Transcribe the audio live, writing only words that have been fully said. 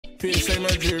Pretty same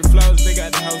Mercury flowers, they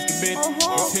got the house to bed.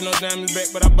 Pin no diamonds back,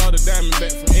 but I bought a diamond back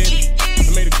from Eddie.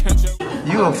 I made a country.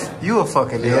 You a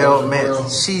fucking L man.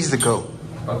 She's the GOAT.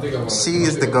 She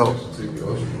is the GOAT.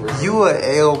 You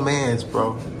a L man's,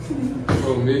 bro.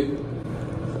 Me?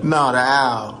 No, the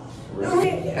owl.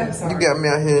 You got me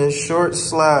out here in short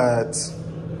slides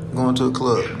going to a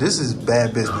club. This is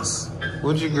bad business.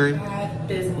 Would you agree? Bad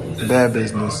business. Bad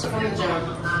business. From the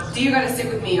jump. Do you gotta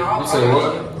stick with me? I'll say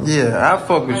what? Yeah, I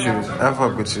fuck with you. I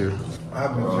fuck with you.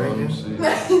 I've been drinking.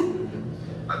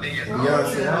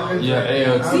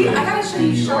 Yeah, AL. See, I gotta show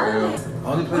you short.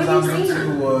 Only place I've been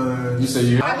to was. You say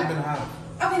you?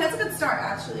 Okay, that's a good start,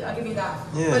 actually. I'll give you that.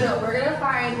 Yeah. But no, we're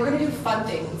gonna do fun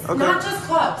things. Okay. Not just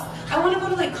clubs. I wanna go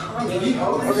to like comedy.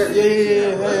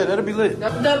 Okay, yeah, that'll be lit.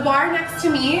 The bar next to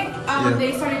me,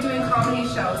 they started doing comedy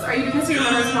shows. Are you gonna see your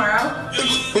mother tomorrow?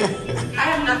 I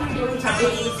have nothing to do with touching.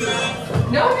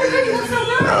 No, you're good. You look so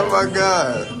good. Oh my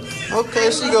God.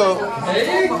 Okay, she go.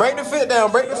 Break the fit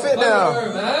down. Break the fit down.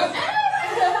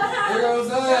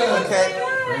 Okay.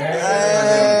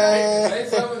 Hey,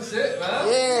 some shit, man.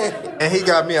 Yeah. And he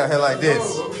got me out here like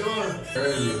this.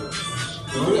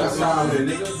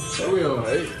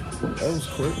 That was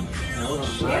quick.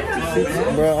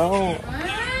 Bro, I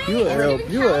don't.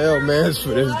 You a L man for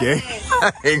this game.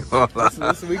 I ain't gonna lie.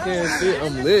 This weekend shit,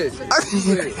 I'm lit.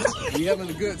 We having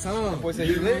a good time. Boy said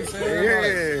he lit. Yeah.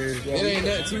 It ain't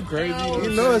that too crazy. You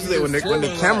know it's lit when the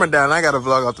camera down. I gotta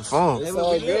vlog off the phone. It's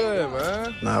all good,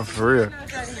 man. Nah, for real.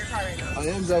 I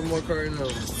am driving my car right now.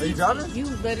 Are you driving? You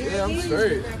better. Yeah, I'm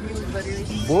straight.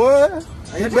 Boy,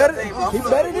 he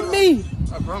better than me.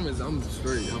 I promise, I'm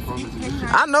straight. I promise you.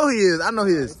 I know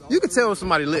he is. You can tell when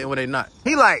somebody lit and when they not.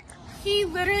 He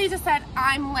literally just said,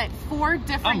 I'm lit 4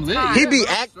 different I'm lit. times. he be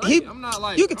act. I'm not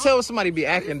like. You can tell when somebody be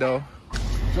acting though.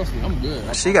 Trust me, I'm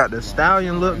good. She got the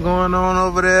stallion look going on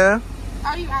over there.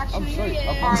 Are you actually? I'm straight.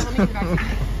 Alright, let me get back to you.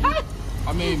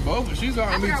 I mean, both. She's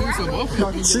got me too, so both of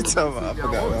y'all can She told me I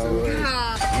forgot what I was.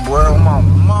 Yeah. Well, my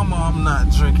mama, I'm not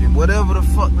drinking. Whatever the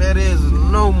fuck that is,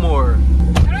 no more.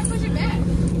 How do I push it back?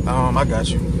 I got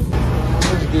you.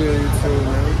 What's good, YouTube,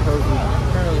 man? We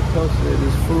currently posted at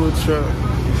this food truck.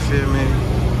 You feel me?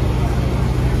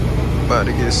 About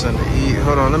to get something to eat.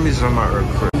 Hold on, let me zoom out real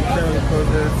quick. Currently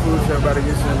posted at the food truck, about to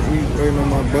get something to eat. Waiting on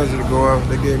my buzzer to go off.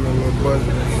 They gave me a little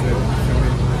buzzer and shit.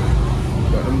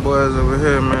 Got them boys over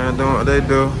here, man, doing what they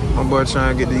do. My boy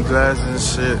trying to get these glasses and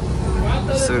shit.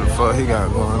 See what the fuck he got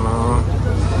going on.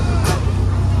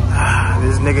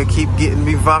 This nigga keep getting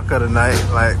me vodka tonight.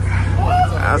 Like,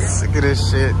 I'm sick of this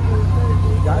shit.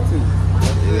 Got to.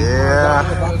 Yeah.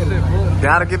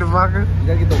 Gotta get the vodka? You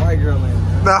gotta get the white girl in,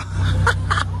 man. No.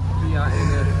 Yeah, in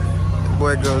there.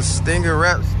 Boy goes stinger,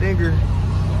 rap stinger.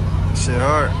 Shit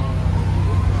hard.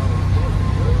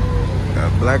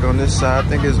 Got black on this side. I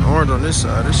think it's orange on this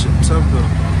side. This shit tough though.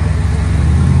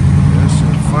 That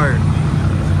shit fire.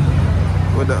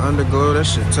 With the underglow, that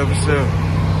shit tough as hell.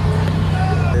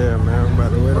 Yeah, man, I'm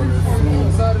about to wait on this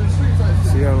food.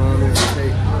 See how long this will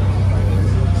take.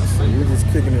 So we're just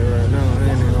kicking it right now. I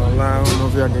ain't even gonna lie. I don't know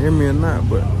if y'all can hear me or not,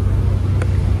 but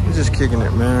we're just kicking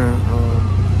it, man.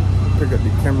 Pick up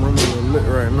the camera. I'm a little lit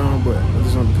right now, but I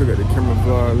just want to pick up the camera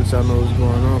vlog, let y'all know what's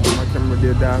going on. But my camera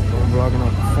did die, so I'm vlogging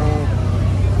off the phone.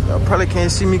 Y'all probably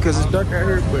can't see me because it's dark out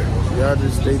here, but y'all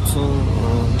just stay tuned.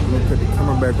 I'm gonna put the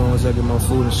camera back on once I get my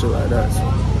food and shit like that. So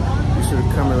be sure to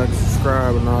comment, like,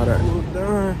 subscribe, and all that. We're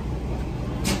done.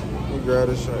 Let me grab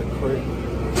this right quick.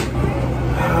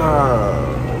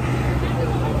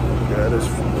 Grab this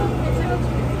food.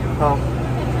 Huh?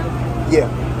 Yeah.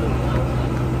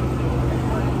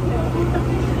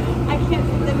 I can't,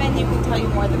 the menu can tell you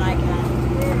more than I can.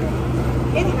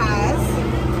 It has.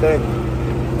 Thank you.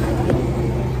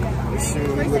 Let's see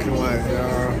what we looking like,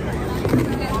 y'all.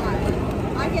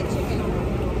 I get chicken.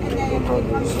 And then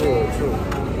Sure.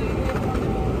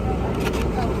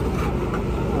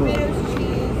 tomatoes,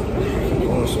 cheese.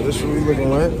 Oh, so this is what we looking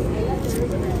like.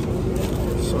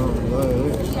 Something like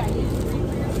this.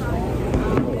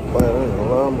 But I ain't gonna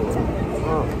lie, I'm gonna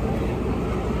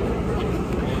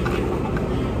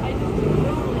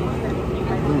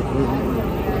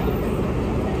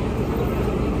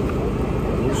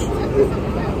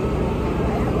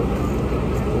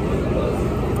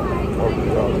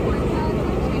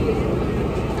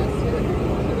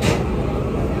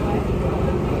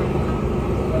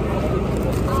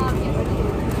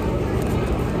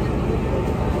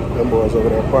them boys over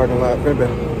there parking lot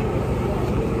pimping.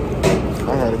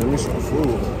 I had to give me some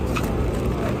food.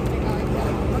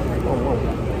 Oh, no.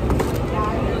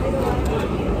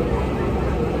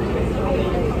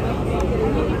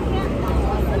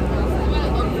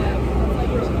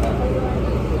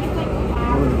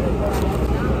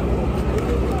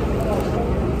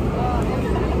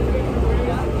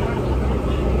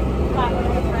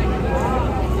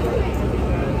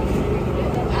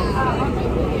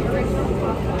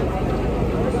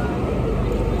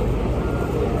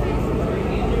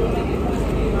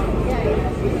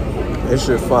 This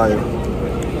shit fire.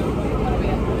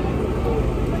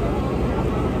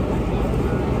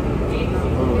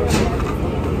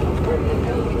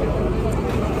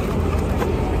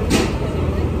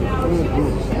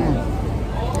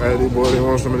 Hey, these boys, they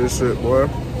want some of this shit, boy.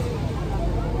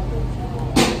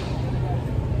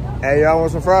 Hey, y'all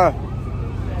want some fries?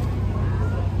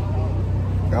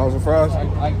 Y'all want some fries?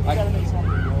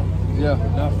 Yeah,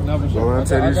 not for sure. Well, I'll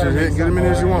tell you shit. Get them in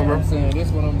as you want, bro. I'm saying this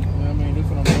what I'm doing. This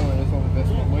what I'm waiting.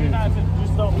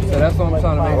 So that's what I'm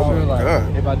trying to make sure. Like,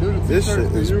 God. if I do the This shit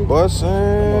is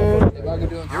bussin'. if I can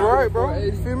do it, You're right, bro.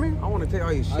 You feel me? I want to take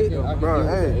all your shit, though. Bro,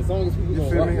 hey. as long as people You gonna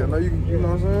feel me? I rock know you know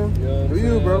what I'm saying? Yeah, Do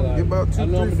you, bro? Get about 2, 3,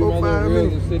 4, 5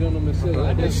 minutes. And sit on them and shit.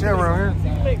 Like This shit around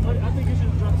here. I think you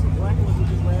should drop some black ones and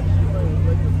just land.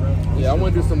 yeah, I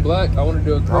want to do some black. I want to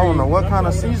do a cream. I don't know what kind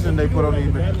of season they put on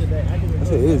these bitches. That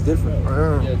shit is different.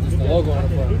 Yeah, just the logo on the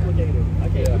front.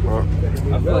 Yeah. I feel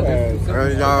like that's too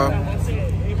Hey, y'all.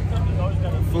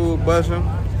 Food busting.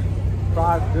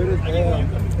 Fries good as hell.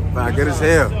 Nah, good as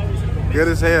hell. Good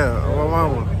as hell. Oh, my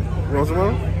mama. You want some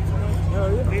more?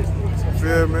 You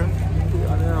feel me?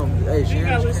 Hey,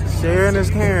 Sharing is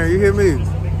caring. You hear me?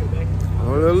 I'm a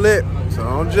little lit, so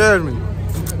don't judge me.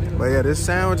 But yeah, this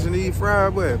sandwich and these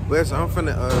fried boy. But I'm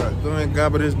finna go ahead and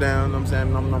gobble this down. You know what I'm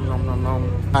saying? Nom nom nom nom nom.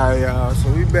 Alright, y'all. So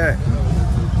we back.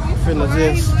 Finna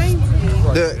just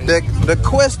the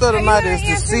quest of the night is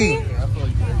to see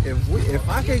if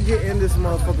I can get in this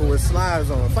motherfucker with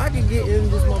slides on. If I can get in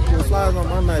this motherfucker with slides on,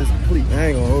 my night is complete. I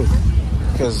ain't gonna hold you.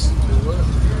 Cause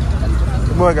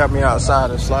the boy got me outside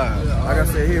of slides. Like I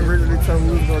said, he originally told me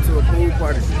we was going to a pool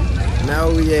party. Now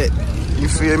we at, you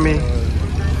feel me?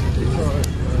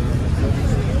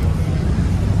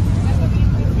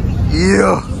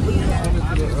 Yeah.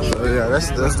 So yeah, that's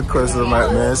the quest of the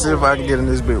night, man. See if I can get in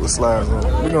this bit with slides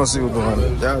on. We gonna see what's going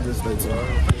on. Y'all just stay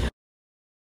tuned.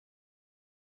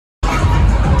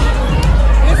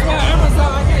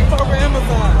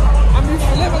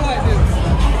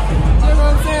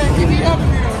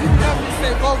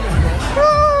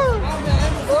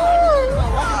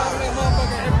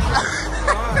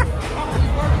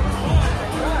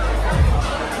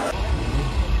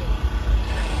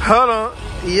 Hold on.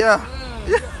 Yeah.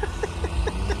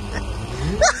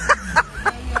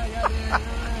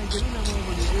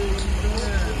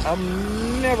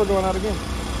 I'm never going out again.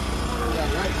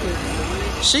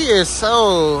 She is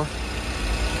so...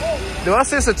 Do I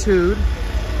sense a tude?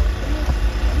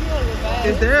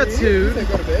 Is there a tude?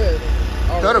 Go to bed.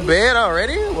 Go to bed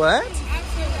already? What?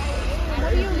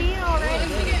 What do you mean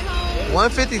already?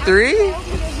 153?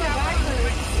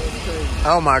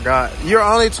 Oh my God. You're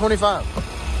only 25.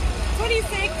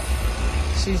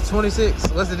 26. She's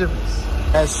 26. What's the difference?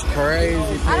 That's crazy.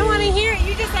 I don't want to hear it.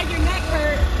 You just said your neck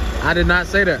hurt. I did not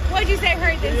say that. What'd you say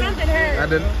hurt? Then something hurt. I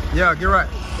didn't. Yeah, get right.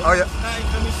 Oh,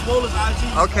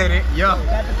 yeah. Okay, then. Yeah.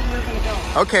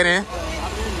 Okay, then.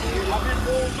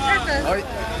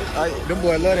 Them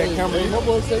boy love that camera. That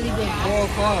boy said he been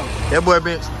 4-5. That boy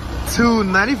bench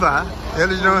 295.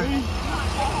 Hell is doing?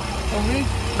 For me?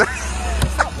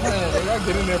 Man, I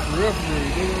get in there for real.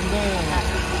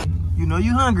 You know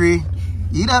you hungry.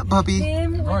 Eat up, puppy. All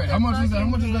right, how much is that? How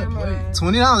much is that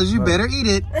plate? $20. You better eat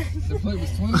it. The plate was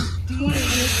 20.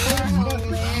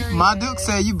 My Duke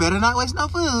said you better not waste no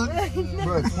food.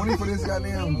 Bro, 20 for this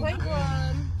goddamn.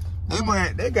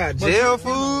 They got jail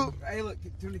food. Hey, look,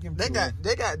 They got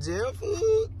jail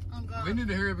food. We need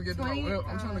to hurry up and get to my well.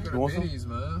 I'm trying to go to Denny's,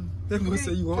 man. That boy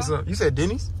said you want What's up? You said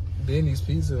Denny's? Denny's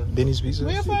pizza. Denny's pizza.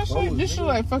 This shit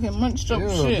like fucking munched up Yeah,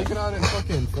 shit. look at all that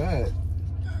fucking fat.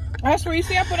 That's where you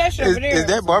see I put that shit Is over there.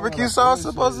 that barbecue sauce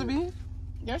supposed to be?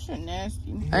 That shit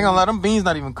nasty. I ain't gonna lie, them beans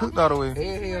not even cooked all the way.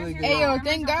 Hey yo,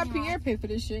 thank God Pierre paid for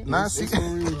this shit. Nah, see. I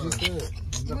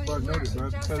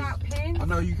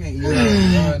know you can't eat Yeah,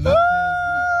 that. no.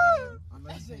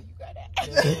 You got that.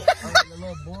 The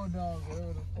little bulldog,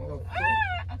 whatever the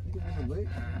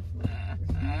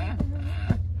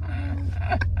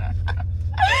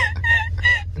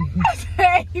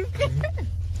Hey, you can.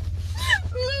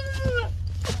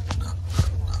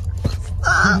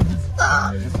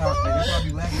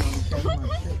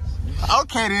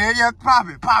 Okay then, yeah, pop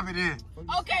it in.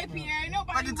 Okay, Pierre, ain't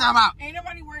nobody. What you talking about? Ain't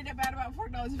nobody worried that bad about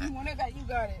 $40. If you want it back, you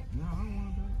got it.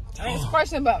 I ain't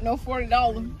question about no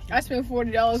 $40. I spent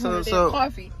 $40 on a damn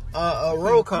coffee. A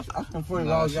roll cup. I spent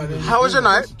 $40. How was your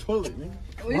night? Toilet, nigga.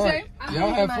 What you say?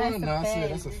 Y'all have fun? Nah, I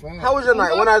said that's a fact. How was your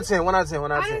night? 1 out of 10. 1 out of 10.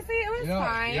 1 out of 10. Honestly, it was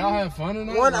fine. Y'all have fun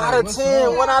tonight? 1 out of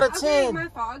 10. 1 out of Okay, 10. my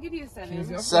fault. I'll give you a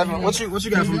 7. 7. What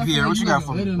you got for me, Pierre? What you got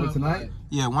for me? What, tonight?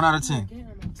 Yeah, 1 out of 10.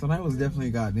 Tonight was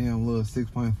definitely goddamn little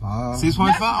 6.5.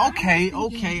 6.5. Okay.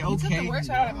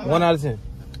 1 1 out of 10.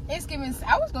 It's giving.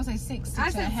 I was gonna say 6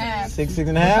 and a half. 6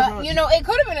 and a half. But, you know, it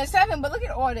could have been a 7, but look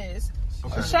at all this.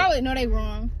 Okay. Charlotte, no, they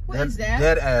wrong. What is that?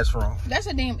 Dead ass wrong. That's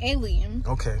a damn alien.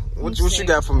 Okay. What you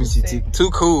got for me, CT? Too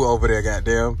cool over there,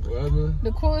 goddamn. Whatever.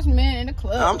 The coolest man in the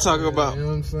club. I'm talking about. You know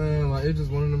what I'm saying? Like, it's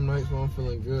just one of them nights where I'm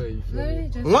feeling good. You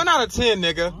feel me? 1 out of 10,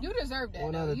 nigga. You deserve that.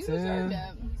 1 out of 10. You deserve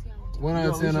that. 1 out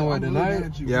of 10 on what, the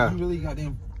night? Yeah. You really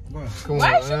goddamn. Come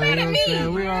Why on, is you mad at me?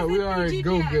 We already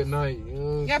go good night. You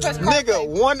know what I'm saying? Nigga,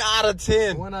 1 out of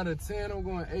 10. 1 out of 10, I'm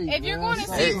going 8. If you're going to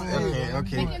see,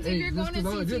 Okay. if you're going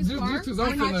to see, just because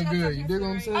I'm feeling good. You dig what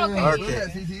I'm saying?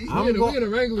 Okay. I'm in a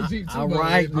regular Jeep too. All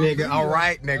right, nigga. All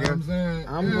right, nigga. I'm saying,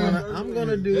 I'm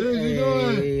gonna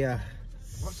do a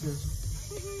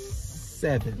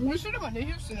 7. we should have went to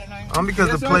Houston tonight. Only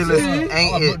because the playlist I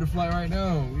ain't put it. the flight right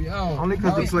now. We out. Only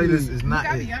because the playlist is not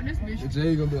Gotta it. be out this bitch.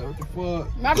 Jay gonna be like, what the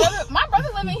fuck? My brother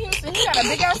live in Houston. He got a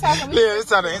big ass house. And we Yeah, it's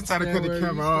time to put the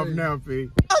camera off now, P.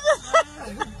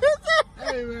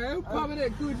 Hey man, who popping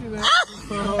that coochie, man?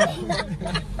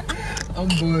 I'm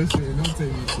bullshitting. Don't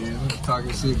take me serious. I'm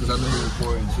talking shit because I know you're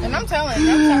recording shit. And I'm telling.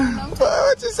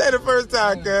 What you say the first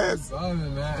time, cuz?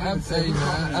 Man,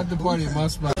 after party at my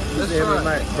spot. That's every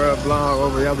night, bro. Blog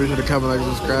over. Y'all be sure to comment,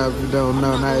 like, subscribe. If you don't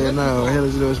know, now you know. Hell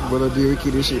is this, brother. We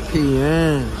keep this shit peeing.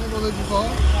 I ain't gonna let you fall.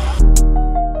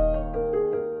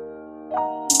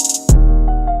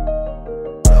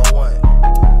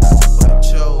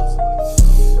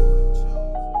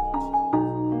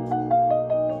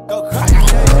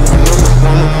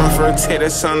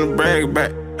 That's on the brag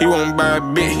back. He won't buy a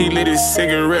bit, he lit his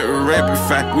cigarette with rapid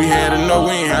fire. We had to know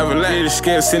we ain't have a lot of the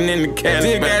scale sitting in the cash.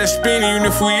 Still gotta spin even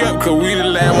if we up, cause we the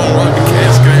last one walk the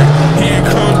cash grab. He ain't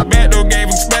come back though, gave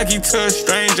us back, he to a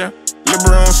stranger.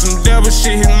 LeBron on some devil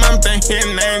shit, his mom think he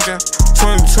an angel.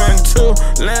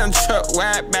 2022, lamb truck,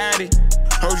 wide body.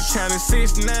 Hold you tryna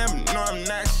 69, but no I'm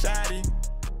not shoddy.